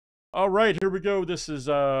All right, here we go. This is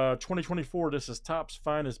 2024. This is Topps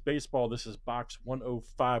Finest Baseball. This is box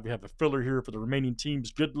 105. We have a filler here for the remaining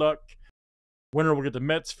teams. Good luck. Winner will get the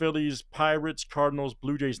Mets, Phillies, Pirates, Cardinals,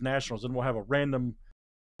 Blue Jays, Nationals. Then we'll have a random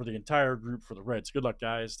for the entire group for the Reds. Good luck,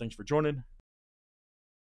 guys. Thanks for joining.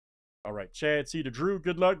 All right, Chad, C to Drew.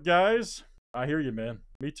 Good luck, guys. I hear you, man.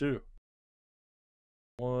 Me too.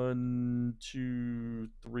 1, 2,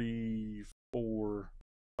 3, 4,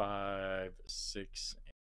 5, 6,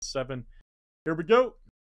 7. Here we go.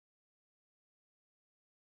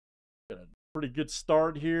 Got a pretty good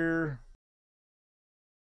start here.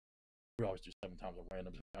 We always do 7 times of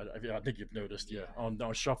randoms. I think you've noticed, yeah, on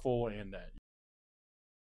shuffle and that.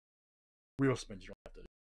 Real spins you don't have to do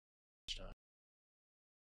each time.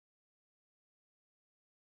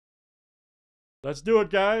 Let's do it,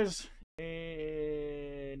 guys.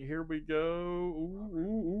 And here we go.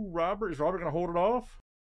 Ooh, Robert. Is Robert going to hold it off?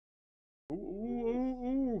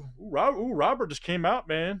 Ooh, Robert just came out,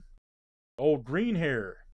 man. Old green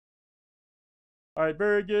hair. All right,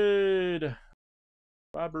 very good.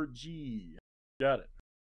 Robert G. Got it.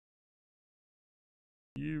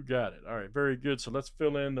 You got it. All right, very good. So let's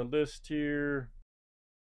fill in the list here.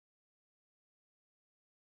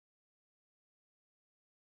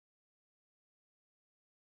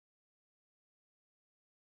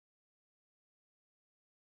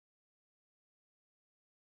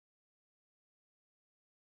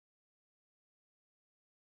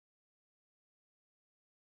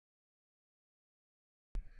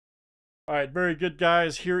 All right, very good,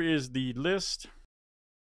 guys. Here is the list.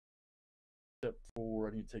 Except for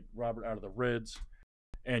I need to take Robert out of the Reds.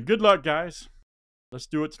 And good luck, guys. Let's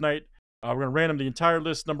do it tonight. We're going to random the entire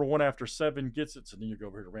list. Number 1 after 7 gets it. So then you go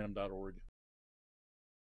over here to random.org.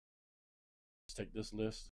 Let's take this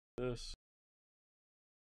list. This.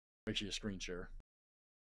 Make sure you screen share.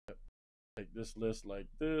 Yep. Take this list like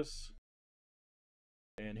this.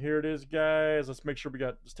 And here it is, guys. Let's make sure we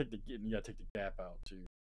got, let's take the, you got to take the gap out too.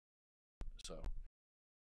 So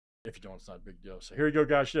if you don't, it's not a big deal. So here you go,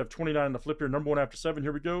 guys. Should have 29 in the flip here. Number 1 after 7.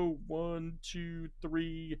 Here we go. 1, 2,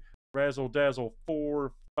 3. Razzle dazzle.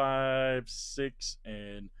 4, 5, 6,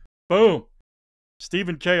 and boom.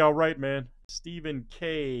 Stephen K. All right, man. Stephen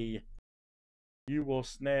K. You will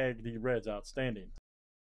snag the Reds. Outstanding.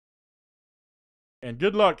 And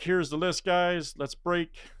good luck. Here's the list, guys. Let's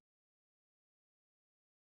break.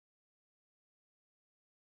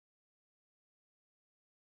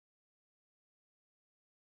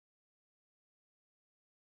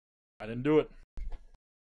 I didn't do it.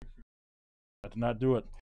 I did not do it.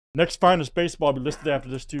 Next finest baseball will be listed after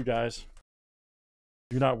this too, guys.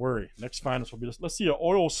 Do not worry. Next finest will be listed. Let's see an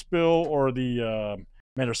oil spill or the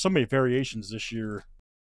man. There's so many variations this year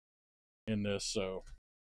in this. So,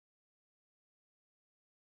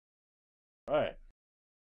 all right.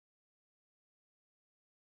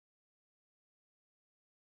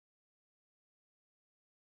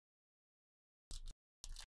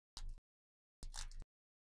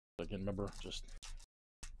 Again, remember, just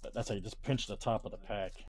that's how you just pinch the top of the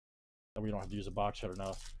pack. And we don't have to use a box cutter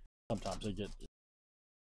now. Sometimes they get.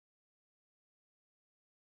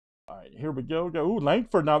 All right, here we go. Ooh,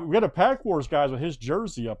 Langford. Now we got a Pack Wars guys with his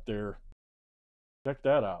jersey up there. Check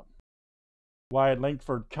that out. Wyatt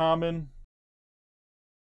Langford common.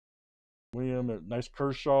 William, nice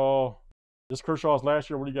Kershaw. This Kershaw's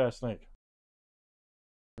last year. What do you guys think?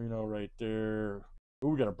 Reno right there. Ooh,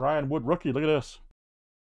 we got a Brian Wood rookie. Look at this.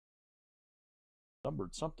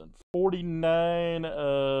 Numbered something. 49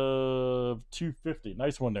 of 250.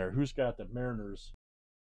 Nice one there. Who's got the Mariners?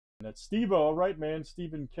 And that's Steve-O. All right, man.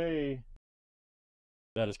 Stephen K.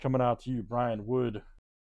 That is coming out to you. Brian Wood.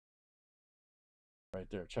 Right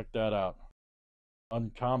there. Check that out.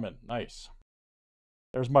 Uncommon. Nice.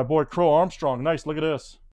 There's my boy Crow Armstrong. Nice. Look at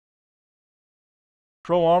this.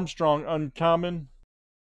 Crow Armstrong. Uncommon.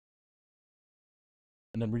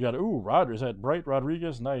 And then we got, ooh, Rodgers. Is that Bright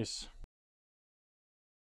Rodriguez? Nice.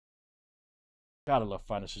 Gotta love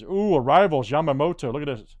finest. Ooh, Arrivals, Yamamoto. Look at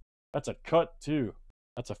this. That's a cut, too.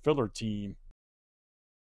 That's a filler team.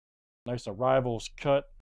 Nice Arrivals cut.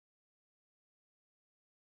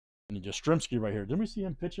 And Yastrzemski right here. Didn't we see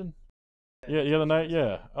him pitching? Yeah, the other night?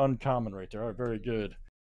 Yeah. Uncommon right there. All right, very good.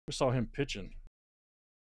 We saw him pitching.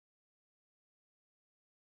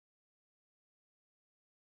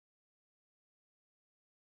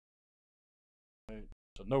 Right.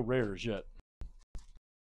 So no rares yet.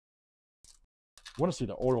 I want to see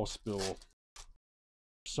the oil spill.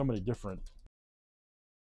 So many different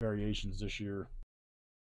variations this year.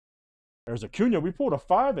 There's Acuna. We pulled a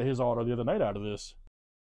 5 at his auto the other night out of this.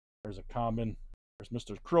 There's a common. There's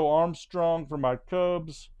Mr. Crow Armstrong for my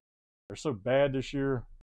Cubs. They're so bad this year.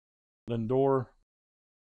 Lindor.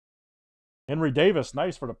 Henry Davis,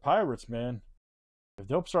 nice for the Pirates, man. If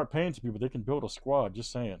they'll start paying some people, they can build a squad.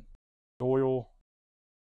 Just saying. Doyle.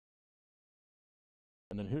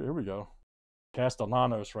 And then here we go.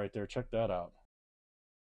 Castellanos right there. Check that out.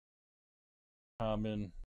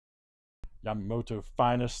 In Yamamoto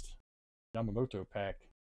Finest. Yamamoto pack.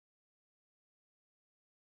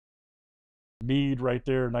 Mead right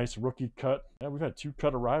there. Nice rookie cut. Yeah, we've had 2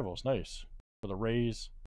 cut arrivals. Nice. For the Rays.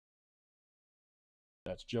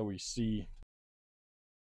 That's Joey C.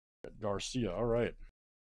 Got Garcia. All right.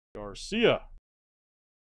 Garcia.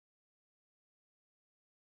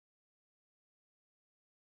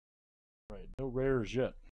 Right. No rares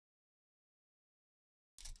yet.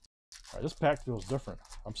 All right. This pack feels different.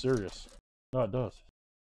 I'm serious. No, it does.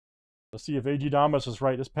 Let's see if A.G. Damas is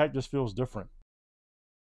right. This pack just feels different.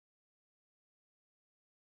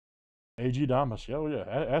 A.G. Damas. Oh, yeah.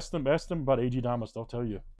 Ask them about A.G. Damas. They'll tell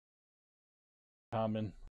you.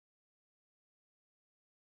 Common.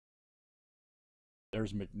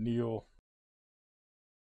 There's McNeil.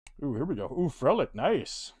 Ooh, here we go. Ooh, Frelick.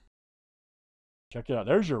 Nice. Check it out.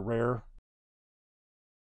 There's your rare.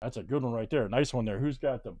 That's a good one right there. Nice one there. Who's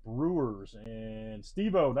got the Brewers? And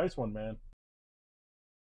Steve-O. Nice one, man.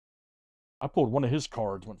 I pulled one of his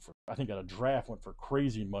cards. Went for, I think, at a draft. Went for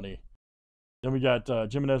crazy money. Then we got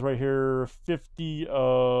Jimenez right here. 50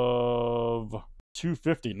 of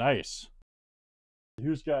 250. Nice.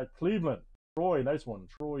 Who's got Cleveland? Troy. Nice one.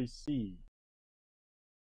 Troy C.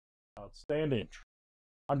 Outstanding.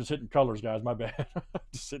 I'm just hitting colors, guys. My bad.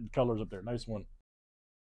 Just hitting colors up there. Nice one.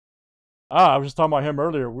 I was just talking about him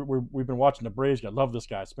earlier. We've been watching the Braves. I love this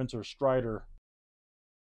guy. Spencer Strider.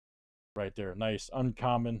 Right there. Nice.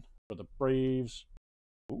 Uncommon for the Braves.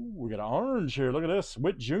 Ooh, we got an orange here. Look at this.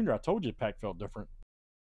 Witt Jr. I told you the pack felt different.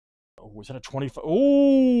 Oh, was that a 25?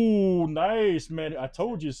 Oh, nice, man. I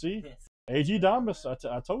told you, see? A.G. Damas.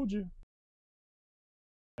 I told you.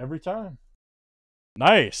 Every time.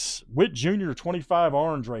 Nice. Witt Jr. 25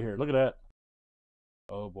 orange right here. Look at that.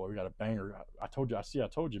 Oh, boy. We got a banger. I told you. I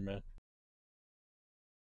told you, man.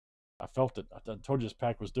 I felt it. I told you this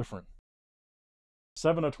pack was different.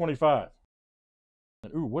 7 of 25.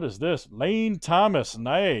 And, ooh, what is this? Lane Thomas.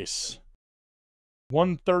 Nice.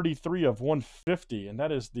 133 of 150. And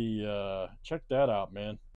that is the, check that out,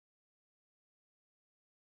 man.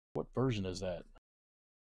 What version is that?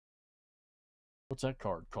 What's that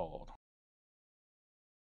card called?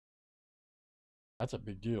 That's a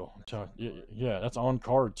big deal. I'm telling you. Yeah, that's on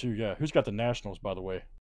card too. Yeah. Who's got the Nationals, by the way?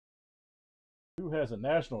 Who has the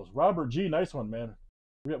Nationals? Robert G. Nice one, man.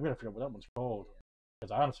 We gotta figure out what that one's called.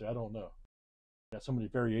 Because honestly, I don't know. Got so many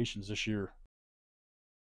variations this year.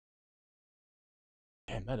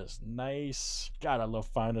 Damn, that is nice. God, I love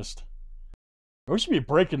Finest. We should be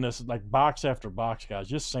breaking this like box after box, guys.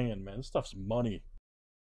 Just saying, man. This stuff's money.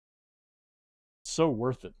 It's so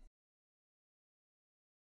worth it.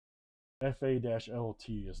 FA-LT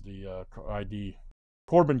is the ID.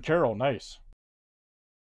 Corbin Carroll, nice.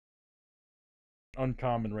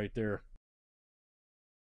 Uncommon right there.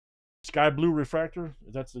 Sky Blue Refractor,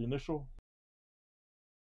 that's the initial.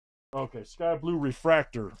 Okay, Sky Blue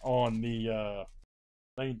Refractor on the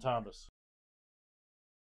Lane Thomas.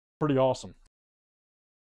 Pretty awesome.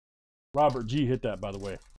 Robert G hit that, by the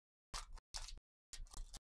way.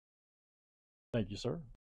 Thank you, sir.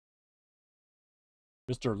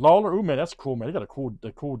 Mr. Lawler. Ooh, man, that's cool, man. They got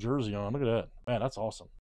a cool jersey on. Look at that. Man, that's awesome.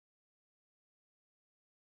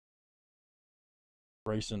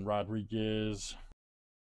 Grayson Rodriguez.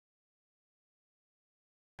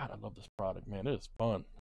 God, I love this product, man. It is fun.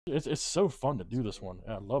 It's so fun to do this one.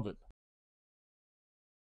 I love it.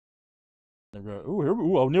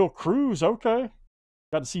 Ooh, O'Neal Cruz. Okay.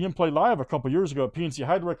 Got to see him play live a couple years ago at PNC.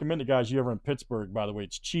 I'd recommend it, guys, you ever in Pittsburgh, by the way.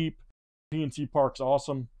 It's cheap. PNC Park's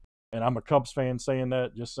awesome. And I'm a Cubs fan saying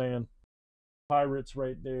that. Just saying. Pirates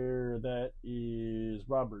right there. That is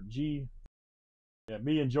Robert G. Yeah,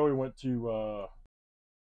 me and Joey went to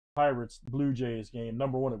Pirates Blue Jays game.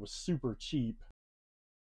 Number one, it was super cheap.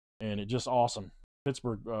 And it just awesome.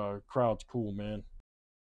 Pittsburgh crowd's cool, man.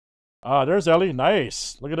 There's Ellie.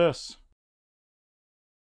 Nice. Look at this.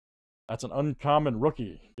 That's an uncommon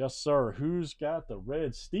rookie. Yes, sir. Who's got the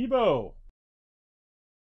red? Steve-O.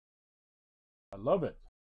 I love it.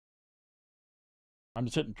 I'm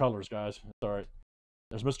just hitting colors, guys. It's all right.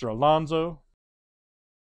 There's Mr. Alonso.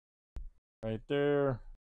 Right there.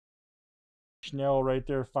 Schnell right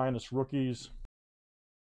there. Finest rookies.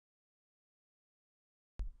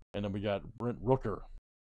 And then we got Brent Rooker.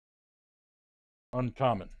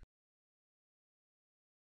 Uncommon.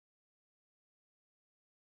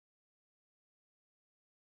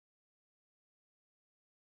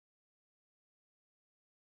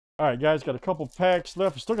 All right, guys, got a couple packs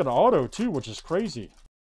left. We still got an auto, too, which is crazy.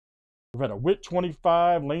 We've had a Witt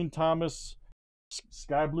 25, Lane Thomas,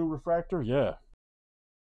 Sky Blue Refractor. Yeah.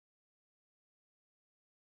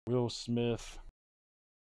 Will Smith.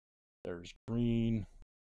 There's Green.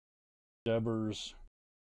 Devers.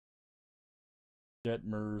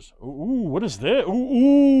 Detmers. Ooh, what is that?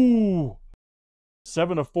 Ooh.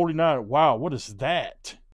 7/49. Wow, what is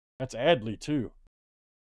that? That's Adley, too.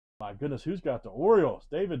 My goodness, who's got the Orioles?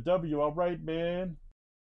 David W. All right, man.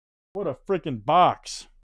 What a freaking box.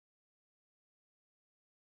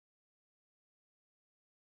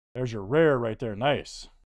 There's your rare right there. Nice.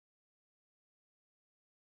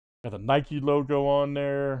 Got the Nike logo on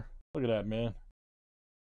there. Look at that, man.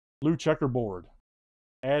 Blue checkerboard.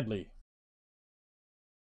 Adley.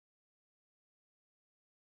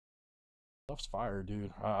 Stuff's fire,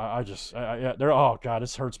 dude. Yeah, they're, oh, God,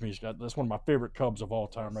 this hurts me. That's one of my favorite Cubs of all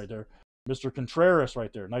time right there. Mr. Contreras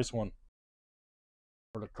right there. Nice one.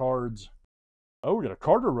 For the cards. Oh, we got a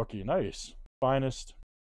Carter rookie. Nice. Finest.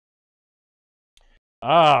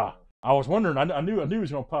 Ah, I was wondering. I knew he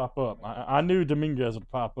was going to pop up. I knew Dominguez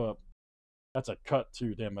would pop up. That's a cut,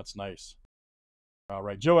 too. Damn, that's nice. All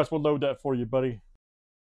right, Joe S, we'll load that for you, buddy. And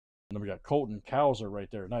then we got Colton Cowser right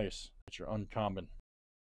there. Nice. That's your uncommon.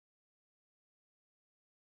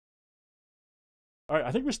 All right,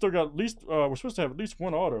 I think we still got at least, we're supposed to have at least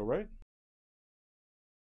one auto, right?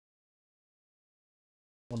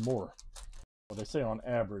 One more. Well, they say on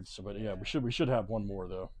average, so, but yeah, we should have one more,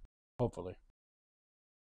 though. Hopefully.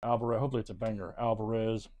 Alvarez, hopefully it's a banger.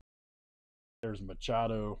 Alvarez. There's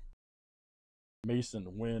Machado.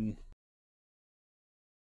 Mason Wynn.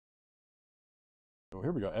 Oh,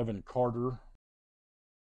 here we go. Evan Carter.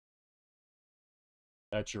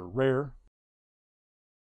 That's your rare.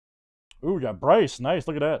 Ooh, we got Bryce. Nice.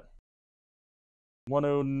 Look at that.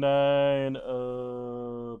 109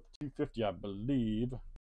 of 250, I believe.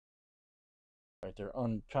 Right there.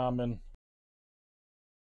 Uncommon.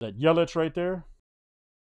 That Yelich right there.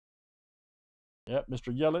 Yep,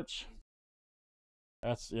 Mr. Yelich.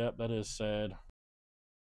 That's, yep, that is sad.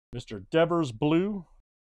 Mr. Devers Blue.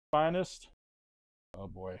 Finest. Oh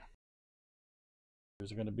boy.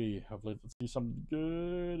 Who's it going to be? Hopefully, let's see something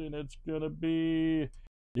good. And it's going to be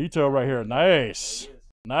Nito right here. Nice.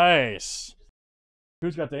 Nice.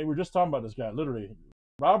 Who's got the, we were just talking about this guy, literally.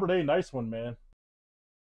 Robert A. Nice one, man.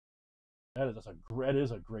 That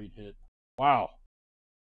is a great hit. Wow.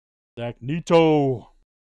 Zach Nito.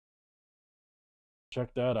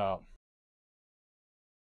 Check that out.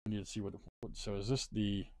 We need to see what so is this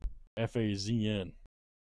the FAZN?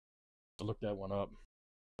 To look that one up.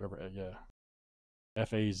 Whatever, yeah.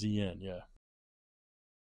 FAZN, yeah.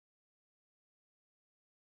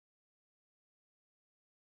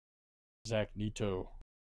 Zach Nito.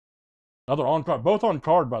 Another on card. Both on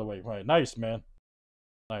card, by the way. Right. Nice, man.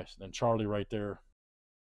 Nice. And Charlie right there.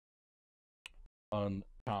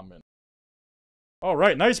 Uncommon. All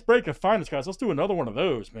right. Nice break of finest, guys. Let's do another one of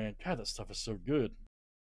those, man. God, that stuff is so good.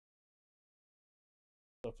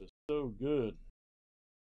 Stuff is so good.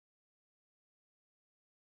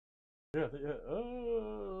 Yeah,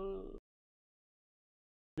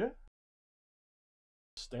 yeah.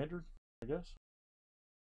 Standard, I guess.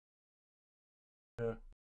 Yeah.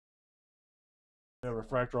 Yeah,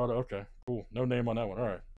 refractor auto. Okay, cool. No name on that one. All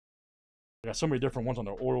right. I got so many different ones on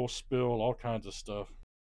the oil spill, all kinds of stuff.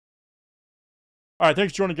 All right,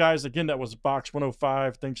 thanks for joining, guys. Again, that was box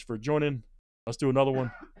 105. Thanks for joining. Let's do another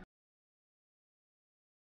one.